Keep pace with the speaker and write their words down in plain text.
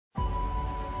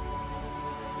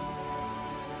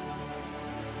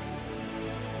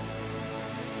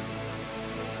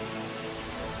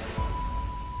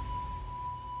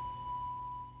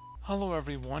Hello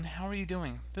everyone, how are you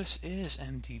doing? This is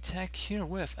MD Tech here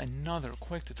with another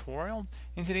quick tutorial.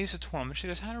 In today's tutorial, I'm going to show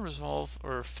you guys how to resolve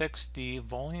or fix the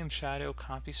volume shadow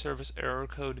copy service error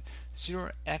code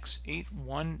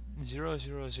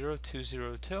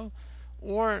 0x81000202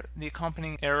 or the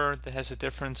accompanying error that has a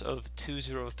difference of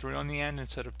 203 on the end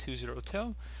instead of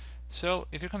 202. So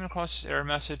if you're coming across this error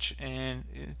message, and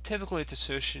typically it's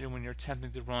associated when you're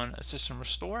attempting to run a system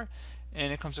restore,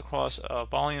 and it comes across a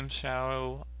volume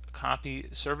shadow copy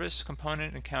service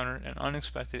component encountered an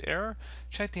unexpected error,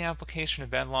 check the application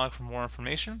event log for more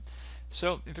information.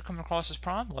 So if you're coming across this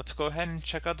problem, let's go ahead and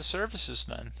check out the services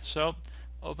then. So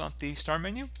open up the start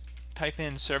menu, type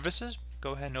in services,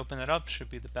 go ahead and open that up. Should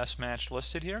be the best match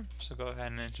listed here. So go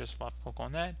ahead and just left click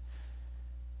on that.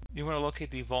 You want to locate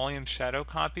the volume shadow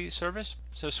copy service.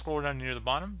 So scroll down near the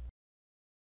bottom.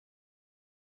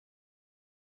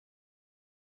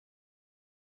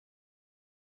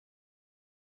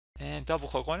 And double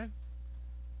click on it.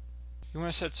 You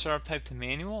want to set startup type to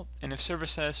manual, and if service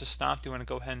status is stopped, you want to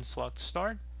go ahead and select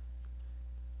start.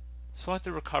 Select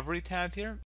the recovery tab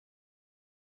here.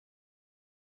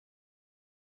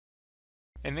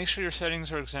 And make sure your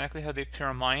settings are exactly how they appear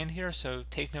on my end here, so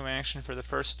take no action for the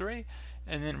first three,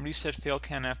 and then reset fail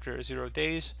count after 0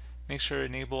 days. Make sure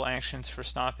enable actions for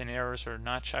stop and errors are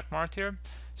not checkmarked here.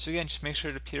 So again, just make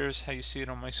sure it appears how you see it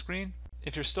on my screen.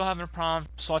 If you're still having a problem,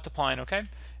 select apply and OK.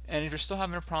 And if you're still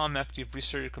having a problem after you've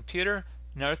restarted your computer,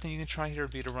 another thing you can try here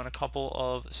would be to run a couple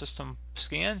of system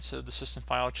scans, so the system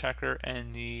file checker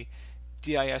and the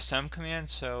DISM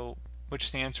command, which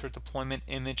stands for deployment,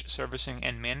 image, servicing,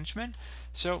 and management.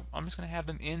 So I'm just going to have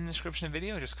them in the description of the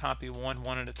video. Just copy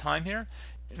one at a time here.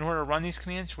 In order to run these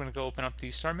commands, we're going to go open up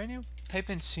the start menu, type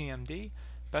in CMD.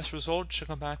 Best result should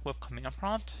come back with command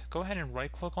prompt. Go ahead and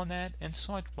right click on that and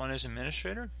select run as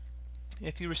administrator.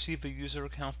 If you receive a user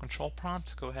account control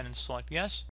prompt, go ahead and select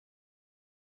yes.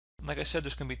 Like I said,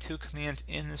 there's going to be two commands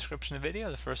in the description of the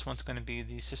video. The first one's going to be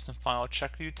the system file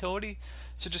checker utility.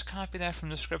 So just copy that from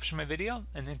the description of my video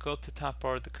and then go up to the top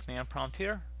bar of the command prompt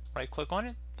here. Right click on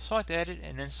it, select edit,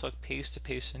 and then select paste to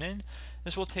paste it in.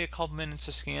 This will take a couple minutes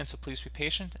to scan, so please be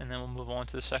patient, and then we'll move on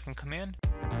to the second command.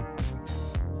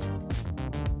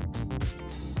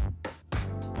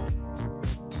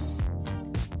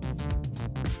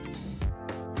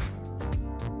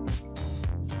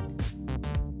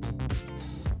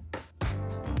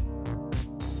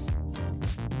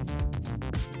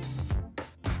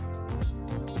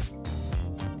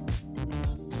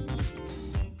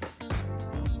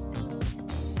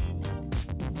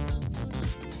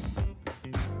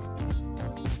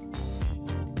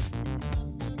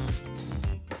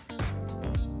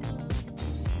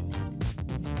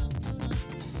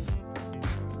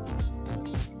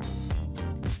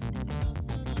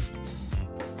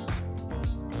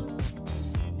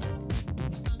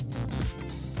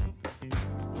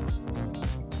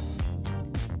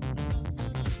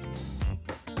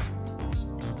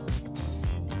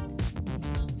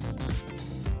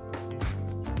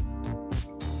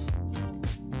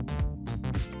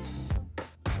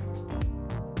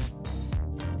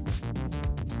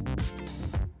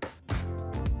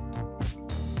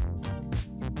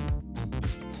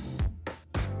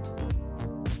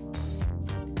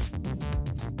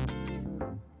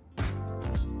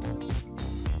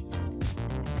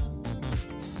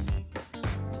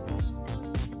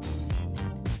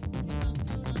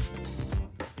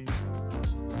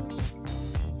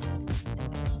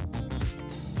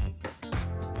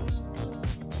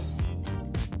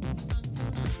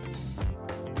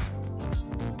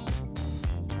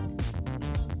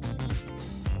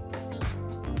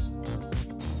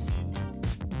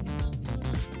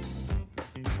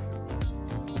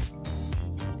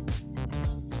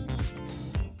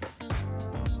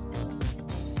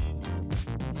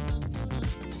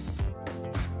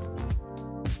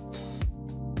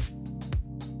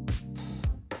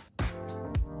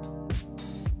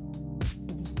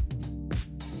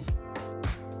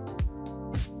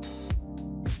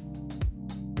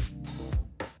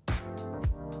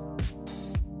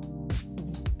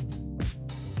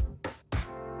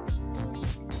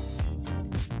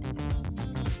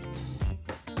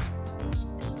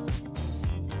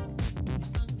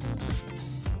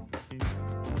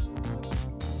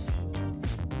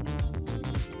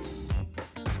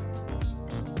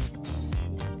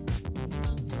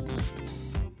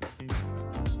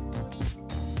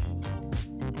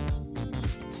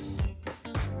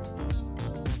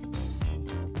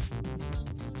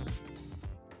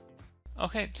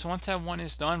 Okay, so once that one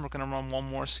is done, we're going to run one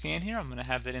more scan here. I'm going to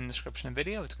have that in the description of the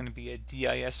video. It's going to be a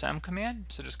DISM command,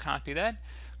 so just copy that.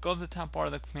 Go to the top bar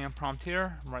of the command prompt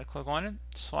here, right click on it,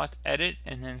 select edit,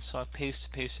 and then select paste to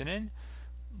paste it in.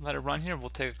 Let it run here.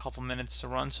 We'll take a couple minutes to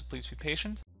run, so please be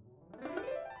patient.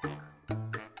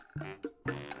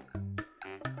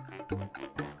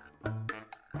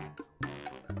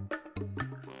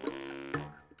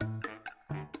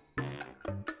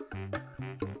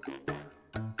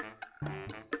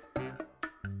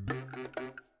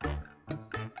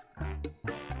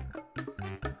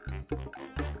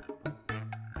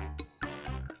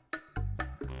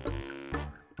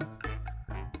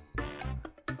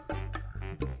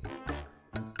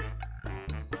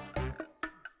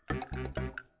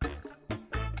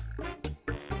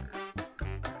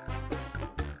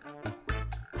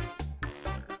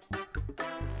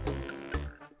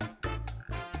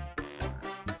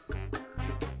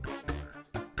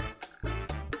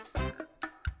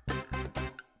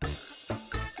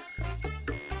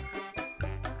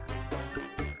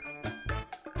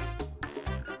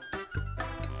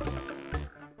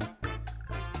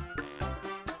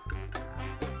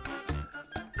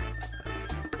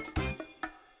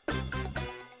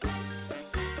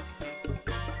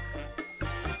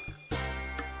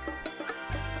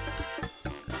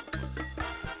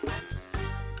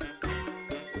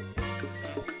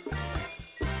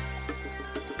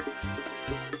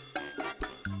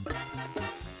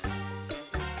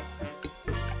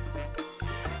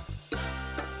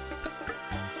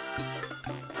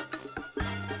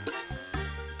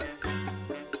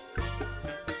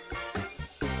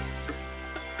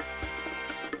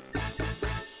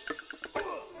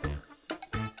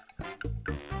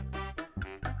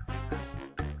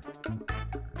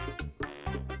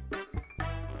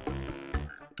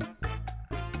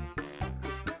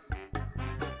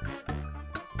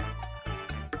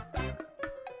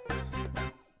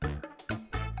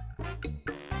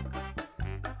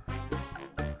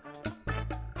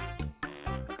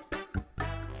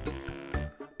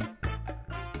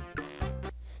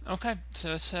 Okay,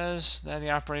 so it says that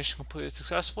the operation completed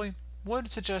successfully. Would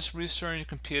suggest restarting your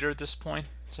computer at this point,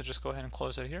 so just go ahead and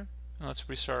close it here, and let's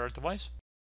restart our device.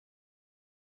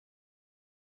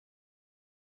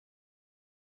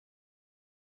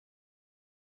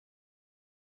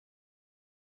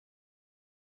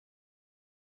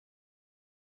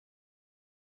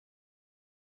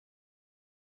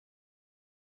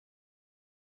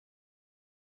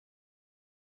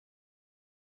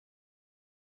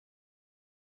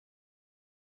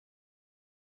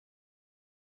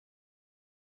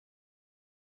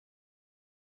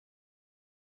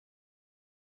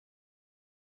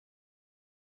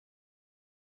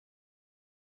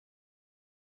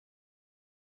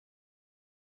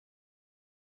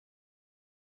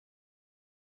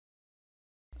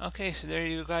 Okay, so there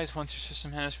you go guys. Once your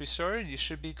system has restarted, you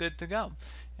should be good to go.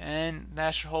 And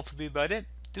that should hopefully be about it.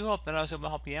 Do hope that I was able to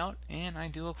help you out, and I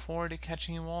do look forward to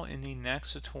catching you all in the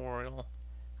next tutorial.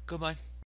 Goodbye.